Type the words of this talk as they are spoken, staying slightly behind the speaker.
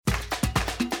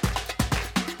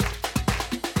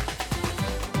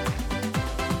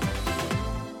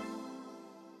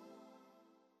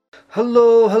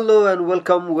Hello, and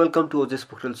welcome to Ojes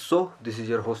Pokhrel Show. This is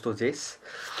your host Ojes.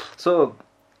 So,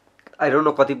 I don't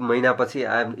know कति महिनापछि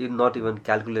I'm not even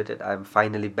calculated. I'm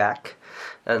finally back,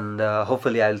 and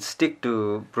hopefully I'll stick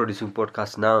to producing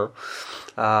podcast now.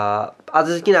 आज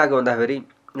चाहिँ किन आएको भन्दाखेरि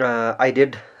I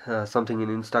did something in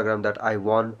Instagram that I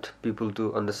want people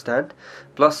to understand.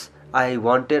 Plus, I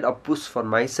wanted a push for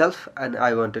myself and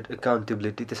I wanted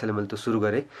accountability. त्यसैले मैले त्यो सुरु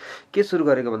गरेँ. के सुरु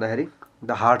गरेको भन्दाखेरि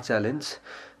the hard challenge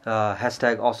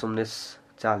 #awesomeness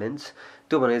challenge.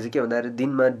 त्यो भनेको चाहिँ के भन्दाखेरि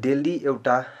दिनमा डेली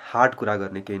एउटा हार्ड कुरा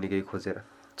गर्ने केही न केही खोजेर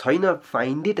छैन,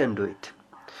 find it and do it.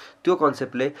 त्यो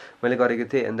कन्सेप्टले मैले गरेको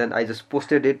थिएँ and then I just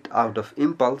posted it out of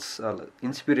impulse,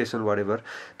 inspiration watt ever.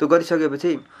 त्यो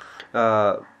गरिसकेपछि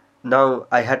now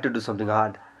I had to do something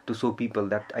hard to so people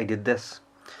that I did this.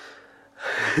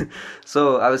 So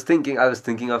I was thinking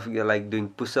of like doing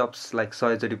push-ups, like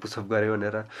 100 push-up gare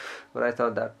bhanera, but I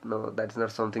thought that no, that's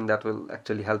not something that will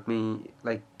actually help me,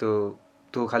 like to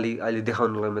khali aile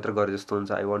dekhaunai matra gare jasto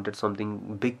huncha. I wanted something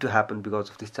big to happen because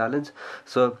of this challenge.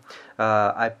 So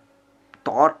I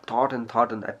thought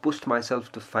and I pushed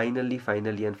myself to finally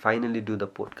do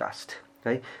the podcast.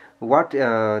 Right? What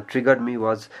triggered me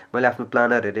was मैले आफ्नो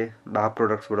planner हेरेँ. भा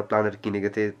प्रोडक्ट्सबाट planner किनेको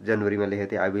थिएँ. जनवरीमा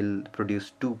लेखेको थिएँ I will produce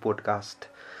 2 podcasts.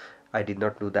 I did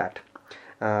not do that.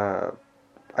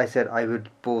 I said I would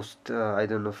post I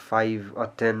don't know 5 or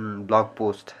 10 blog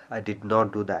posts. I did not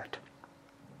do that.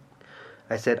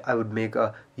 I said I would make a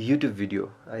YouTube video.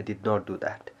 I did not do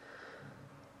that.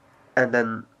 And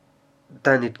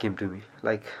then it came to me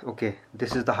like, okay,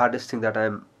 this is the hardest thing that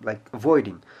I'm like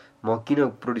avoiding. म किन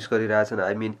produce गरिरहेछन्?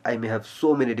 I may have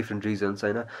so many different reasons,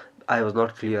 होइन. I was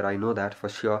not clear. I know that for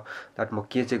sure that म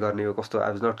के चाहिँ गर्ने हो कस्तो.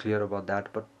 I was not clear about that,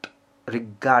 but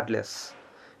regardless,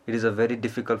 it is a very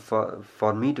difficult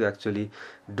for me to actually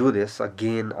do this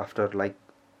again after like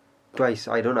twice.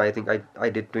 I don't know, I think I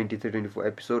did 23-24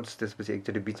 episodes. त्यसपछि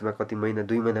एकचोटि बिचमा कति महिना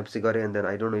 2 महिनापछि गरेँ, and then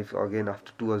I don't know if again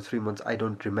after 2 or 3 months, I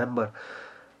don't remember.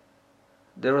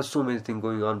 There are so many things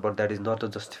going on, but that is not a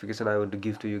justification I want to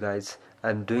give to you guys.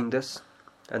 I'm doing this,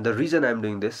 and the reason I'm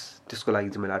doing this, त्यसको लागि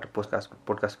चाहिँ मैले एउटा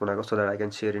podcast बनाएको, so that I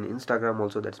can share in Instagram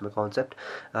also. That's my concept.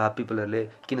 Peopleहरूले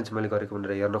किन चाहिँ मैले गरेको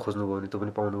भनेर हेर्न खोज्नुभयो भने त्यो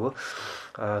पनि पाउनुभयो.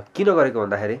 किन गरेको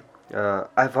भन्दाखेरि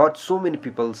I've heard so many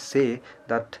people say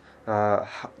that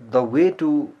the way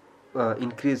to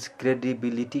increase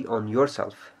credibility on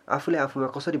yourself, आफूले आफूमा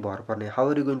कसरी भर पर्ने, how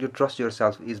are you going to trust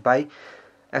yourself, is by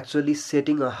actually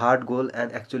setting a hard goal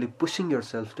and actually pushing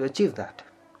yourself to achieve that.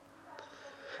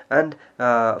 And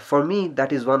for me,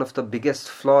 that is one of the biggest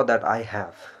flaw that I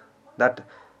have, that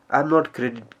I'm not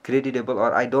creditable,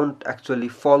 or I don't actually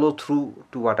follow through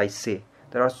to what I say.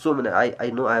 There are so many, I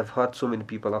know I've heard so many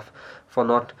people for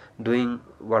not doing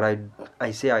what I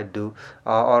say I do,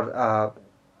 or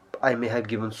I may have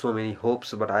given so many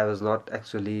hopes, but I was not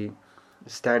actually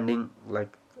standing,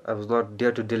 like I was not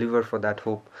there to deliver for that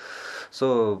hope.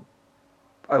 So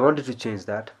I wanted to change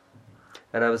that,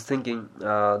 and I was thinking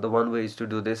the one way is to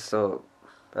do this. So,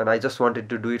 and I just wanted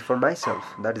to do it for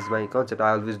myself. That is my concept.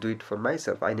 I always do it for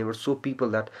myself. I never show people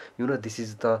that, this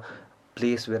is the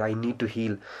place where I need to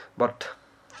heal, but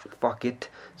fuck it.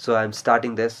 So I'm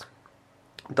starting this,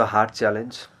 the heart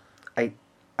challenge.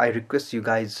 I request you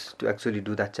guys to actually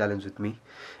do that challenge with me.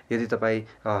 यदि तपाईँ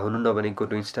हुनुहुन्न भने go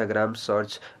to Instagram,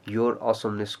 search your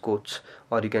awesomeness coach,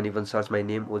 or you can even search my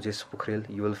name, Ojes Pokhrel.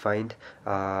 You will find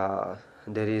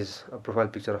there is a profile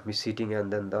picture of me sitting,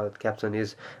 and then the caption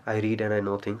is I read and I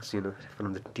know things,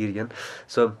 from the Tyrion.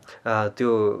 So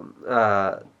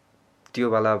त्यो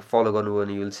वाला follow गर्नुभयो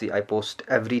भने you will see I post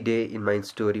every day in my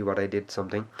story what I did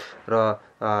something. Raw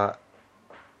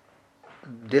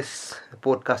this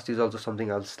podcast is also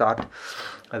something I'll start.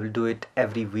 I will do it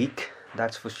every week,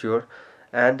 that's for sure.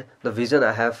 And the vision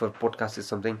I have for podcast is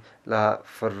something,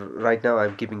 for right now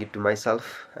I'm keeping it to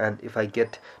myself, and if I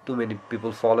get too many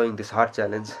people following this hard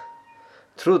challenge,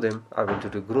 through them I want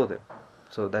to grow them.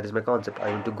 So that is my concept. I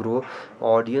want to grow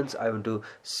audience. I want to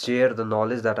share the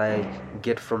knowledge that I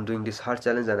get from doing this hard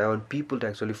challenge, and I want people to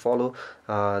actually follow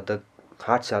the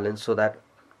hard challenge, so that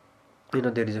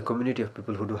there is a community of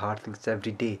people who do hard things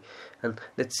every day. And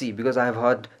let's see, because I have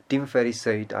heard Tim Ferriss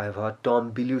say it, I have heard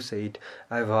Tom Bilyeu say it,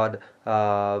 I have heard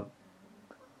I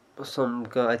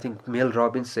think Mel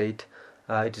Robbins say it.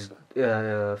 It is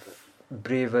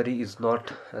bravery is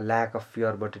not a lack of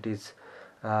fear, but it is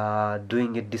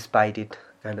doing it despite it,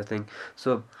 kind of thing.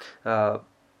 So why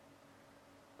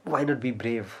not be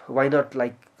brave? Why not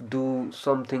do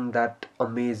something that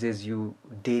amazes you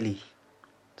daily?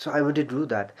 So I wanted to do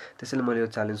that. त्यसैले मैले यो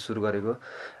challenge सुरु गरेको.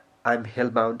 I'm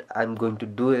hellbound. I'm going to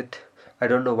do it. I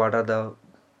don't know what are the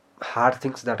hard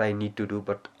things that I need to do,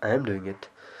 but I am doing it.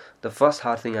 The first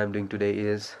hard thing I'm doing today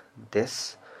is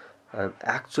this. I'm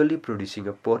actually producing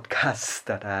a podcast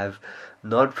that I have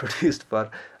not produced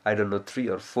for, I don't know, 3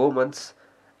 or 4 months,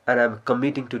 and I'm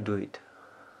committing to do it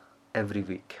every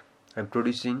week. I'm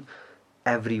producing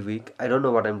every week. I don't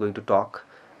know what I'm going to talk.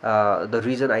 The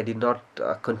reason I did not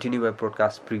continue my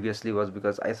podcast previously was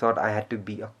because I thought I had to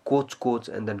be a coach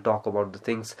and then talk about the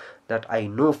things that I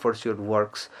know for sure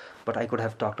works, but I could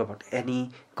have talked about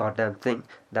any goddamn thing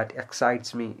that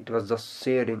excites me. It was just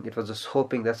sharing, it was just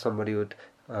hoping that somebody would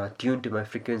tune to my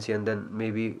frequency, and then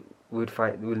maybe we'll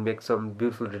make some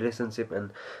beautiful relationship,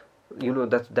 and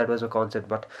that was a concept.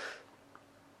 But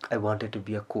I wanted to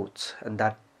be a coach, and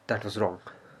that was wrong.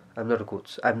 I'm not a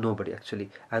coach. I'm nobody actually.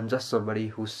 I'm just somebody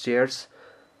who shares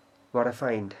what I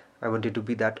find. I wanted to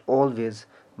be that always,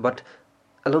 but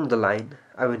along the line,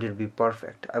 I wanted to be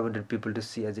perfect. I wanted people to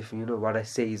see as if what I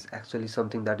say is actually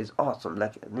something that is awesome.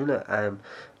 Like I am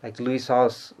like Louis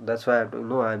House. That's why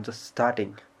I'm just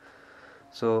starting.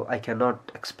 So I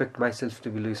cannot expect myself to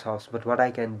be Louis House. But what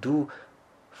I can do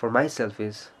for myself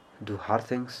is do hard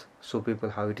things, show people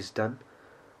how it is done,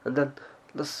 and then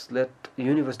let's let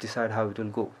universe decide how it will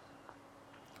go.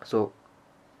 So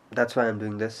that's why I'm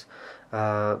doing this.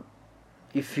 uh,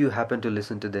 if you happen to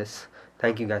listen to this,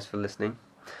 thank you guys for listening.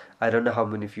 I don't know how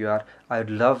many of you are.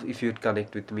 I'd love if you'd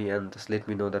connect with me and just let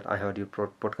me know that I heard your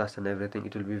podcast and everything.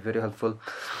 It will be very helpful.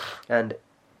 And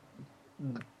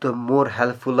the more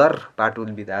helpfuler part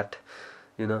will be that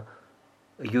you know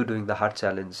you doing the heart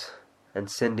challenge and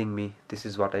sending me this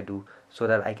is what I do, so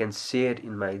that I can share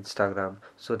in my Instagram,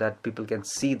 so that people can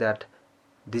see that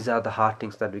these are the hard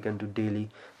things that we can do daily.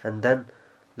 And then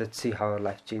let's see how our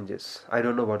life changes. I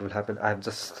don't know what will happen. I've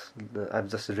just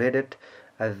read it.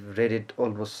 I've read it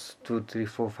almost 2 3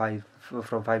 4 5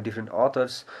 from 5 different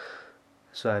authors.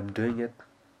 So I'm doing it.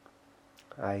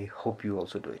 I hope you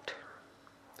also do it.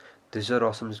 This is your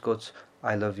awesomeness coach.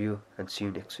 I love you and see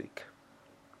you next week.